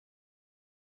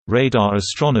Radar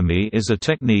astronomy is a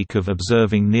technique of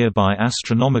observing nearby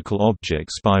astronomical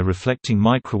objects by reflecting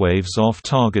microwaves off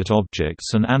target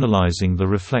objects and analyzing the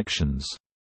reflections.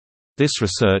 This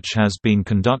research has been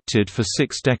conducted for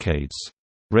 6 decades.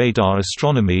 Radar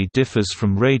astronomy differs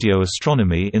from radio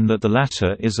astronomy in that the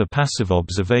latter is a passive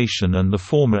observation and the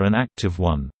former an active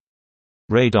one.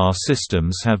 Radar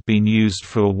systems have been used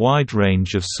for a wide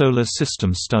range of solar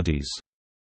system studies.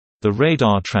 The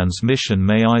radar transmission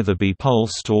may either be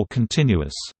pulsed or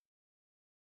continuous.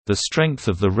 The strength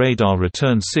of the radar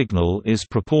return signal is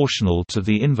proportional to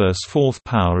the inverse fourth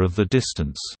power of the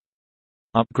distance.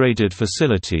 Upgraded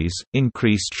facilities,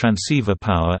 increased transceiver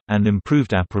power, and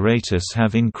improved apparatus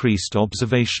have increased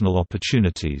observational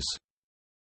opportunities.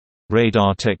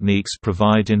 Radar techniques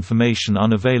provide information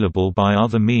unavailable by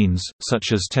other means,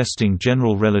 such as testing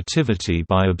general relativity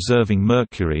by observing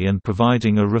Mercury and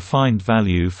providing a refined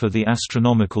value for the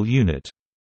astronomical unit.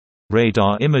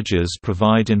 Radar images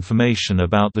provide information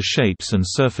about the shapes and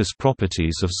surface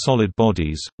properties of solid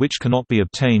bodies, which cannot be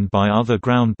obtained by other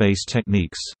ground-based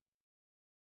techniques.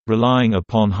 Relying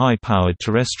upon high-powered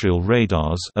terrestrial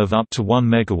radars of up to 1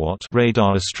 MW,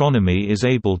 radar astronomy is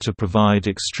able to provide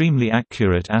extremely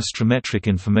accurate astrometric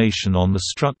information on the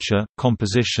structure,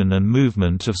 composition and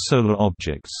movement of solar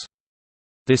objects.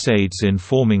 This aids in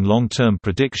forming long-term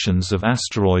predictions of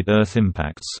asteroid Earth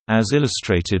impacts, as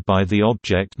illustrated by the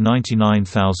object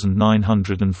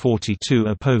 99942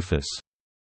 Apophis.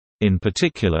 In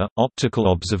particular, optical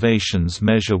observations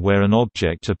measure where an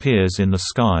object appears in the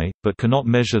sky, but cannot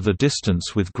measure the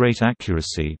distance with great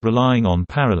accuracy. Relying on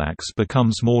parallax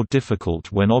becomes more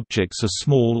difficult when objects are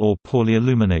small or poorly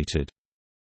illuminated.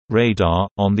 Radar,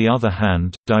 on the other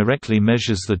hand, directly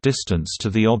measures the distance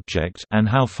to the object and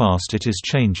how fast it is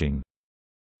changing.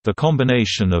 The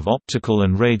combination of optical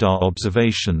and radar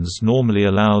observations normally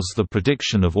allows the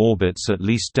prediction of orbits at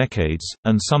least decades,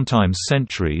 and sometimes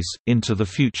centuries, into the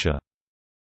future.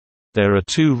 There are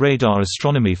 2 radar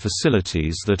astronomy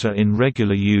facilities that are in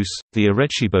regular use, the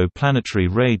Arecibo Planetary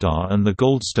Radar and the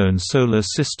Goldstone Solar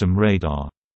System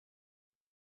Radar.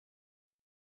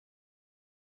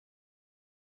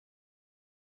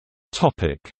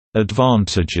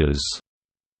 Advantages.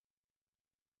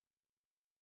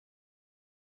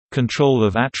 Control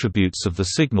of attributes of the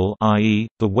signal, i.e.,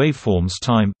 the waveform's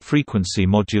time, frequency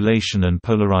modulation and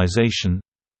polarization.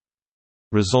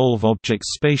 Resolve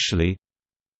objects spatially.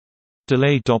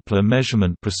 Delay Doppler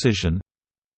measurement precision.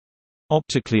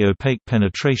 Optically opaque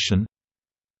penetration.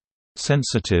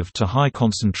 Sensitive to high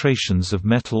concentrations of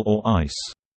metal or ice.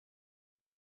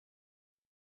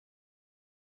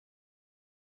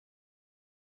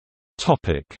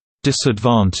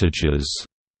 Disadvantages.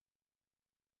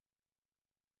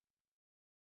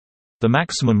 The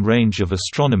maximum range of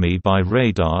astronomy by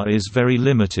radar is very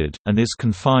limited, and is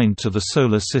confined to the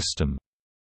Solar System.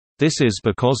 This is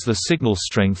because the signal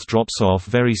strength drops off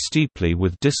very steeply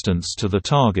with distance to the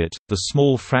target, the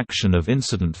small fraction of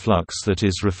incident flux that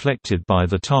is reflected by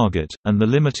the target, and the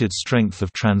limited strength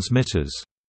of transmitters.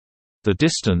 The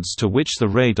distance to which the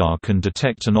radar can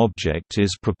detect an object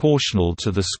is proportional to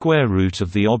the square root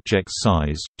of the object's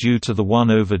size, due to the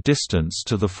 1/4 distance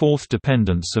to the fourth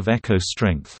dependence of echo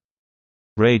strength.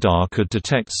 Radar could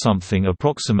detect something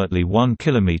approximately 1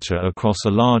 km across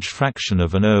a large fraction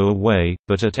of an O away,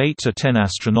 but at 8 to 10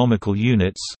 astronomical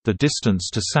units, the distance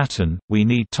to Saturn, we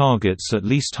need targets at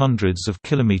least hundreds of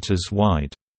kilometers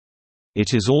wide.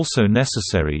 It is also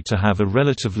necessary to have a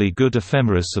relatively good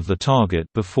ephemeris of the target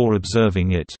before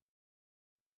observing it.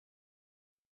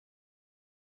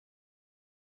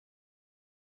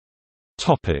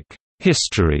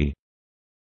 History.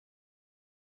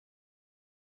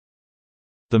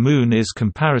 The Moon is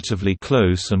comparatively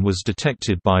close and was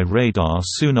detected by radar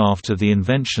soon after the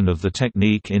invention of the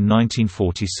technique in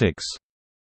 1946.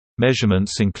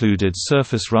 Measurements included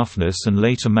surface roughness and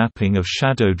later mapping of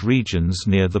shadowed regions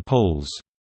near the poles.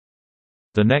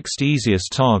 The next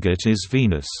easiest target is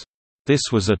Venus. This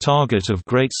was a target of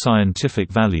great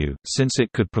scientific value, since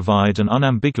it could provide an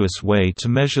unambiguous way to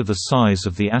measure the size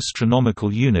of the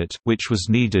astronomical unit, which was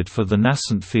needed for the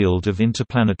nascent field of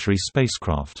interplanetary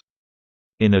spacecraft.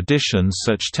 In addition,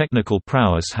 such technical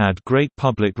prowess had great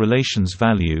public relations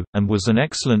value, and was an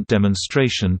excellent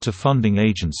demonstration to funding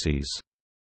agencies.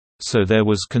 So there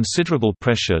was considerable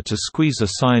pressure to squeeze a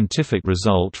scientific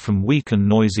result from weak and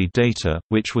noisy data,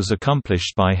 which was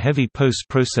accomplished by heavy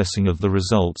post-processing of the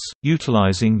results,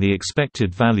 utilizing the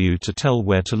expected value to tell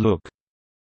where to look.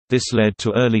 This led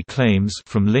to early claims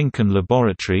from Lincoln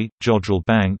Laboratory, Jodrell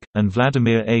Bank, and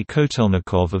Vladimir A.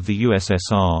 Kotelnikov of the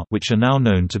USSR, which are now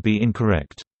known to be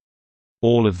incorrect.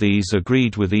 All of these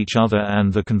agreed with each other,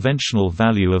 and the conventional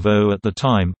value of O at the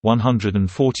time,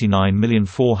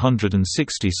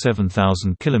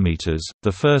 149,467,000 km.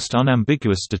 The first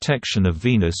unambiguous detection of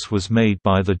Venus was made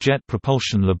by the Jet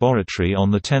Propulsion Laboratory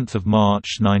on 10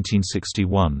 March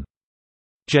 1961.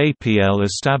 JPL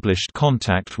established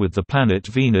contact with the planet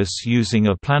Venus using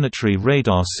a planetary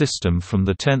radar system from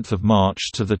 10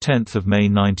 March to 10 May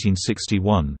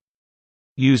 1961.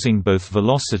 Using both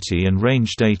velocity and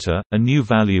range data, a new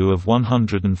value of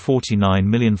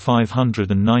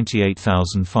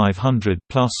 149,598,500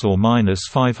 plus or minus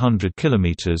 500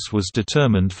 km was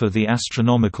determined for the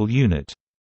astronomical unit.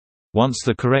 Once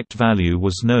the correct value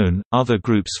was known, other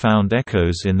groups found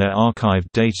echoes in their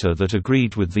archived data that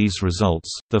agreed with these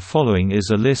results. The following is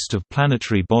a list of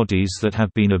planetary bodies that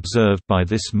have been observed by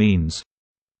this means.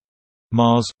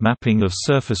 Mars – mapping of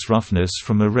surface roughness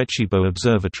from Arecibo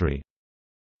Observatory.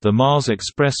 The Mars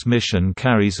Express mission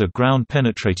carries a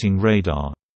ground-penetrating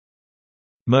radar.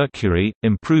 Mercury –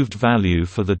 improved value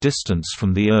for the distance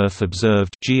from the Earth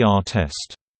observed GR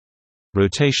test.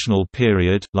 Rotational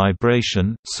period,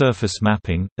 libration, surface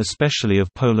mapping, especially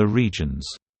of polar regions.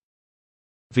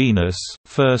 Venus –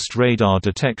 first radar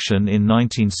detection in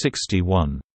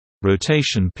 1961.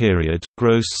 Rotation period,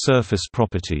 gross surface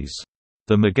properties.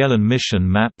 The Magellan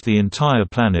mission mapped the entire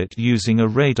planet using a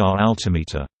radar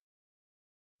altimeter.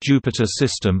 Jupiter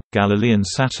system, Galilean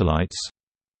satellites.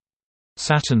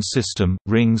 Saturn system,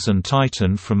 rings and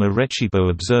Titan from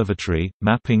Arecibo Observatory,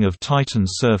 mapping of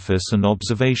Titan's surface and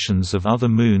observations of other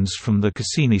moons from the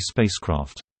Cassini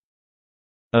spacecraft.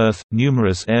 Earth –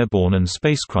 numerous airborne and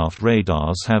spacecraft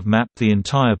radars have mapped the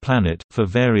entire planet, for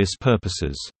various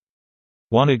purposes.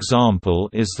 One example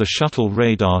is the Shuttle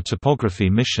Radar Topography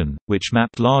mission, which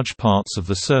mapped large parts of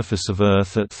the surface of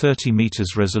Earth at 30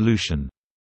 meters resolution.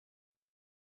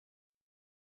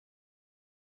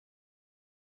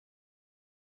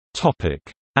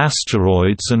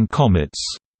 Asteroids and comets.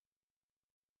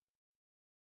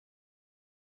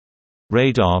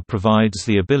 Radar provides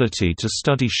the ability to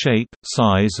study shape,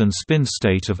 size and spin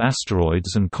state of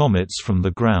asteroids and comets from the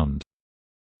ground.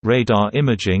 Radar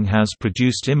imaging has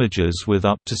produced images with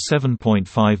up to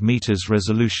 7.5 meters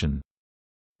resolution.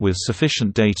 With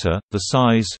sufficient data, the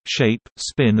size, shape,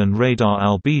 spin and radar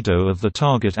albedo of the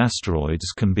target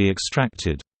asteroids can be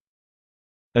extracted.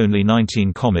 Only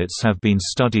 19 comets have been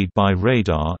studied by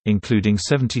radar, including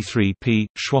 73 P.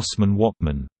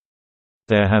 Schwassmann-Wachmann.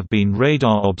 There have been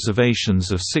radar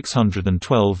observations of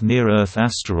 612 near-Earth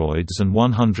asteroids and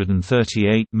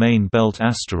 138 main belt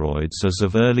asteroids as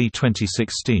of early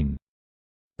 2016.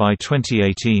 By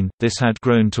 2018, this had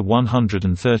grown to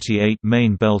 138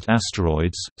 main belt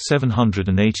asteroids,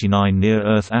 789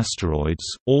 near-Earth asteroids.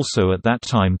 Also at that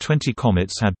time 20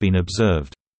 comets had been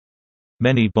observed.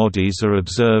 Many bodies are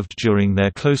observed during their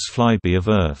close flyby of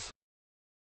Earth.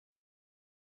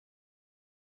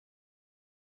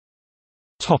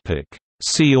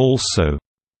 See also: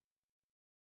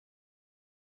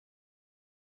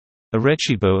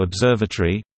 Arecibo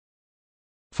Observatory,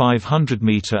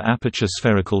 500-meter aperture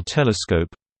spherical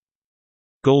telescope,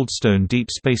 Goldstone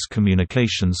Deep Space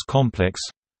Communications Complex,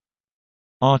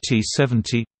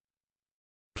 RT-70,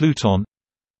 Pluton,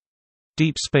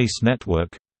 Deep Space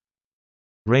Network,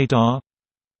 Radar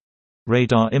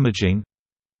imaging,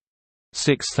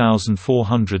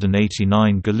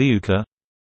 6489 Galiuca,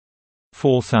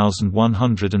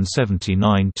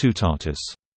 4179 Tutatis.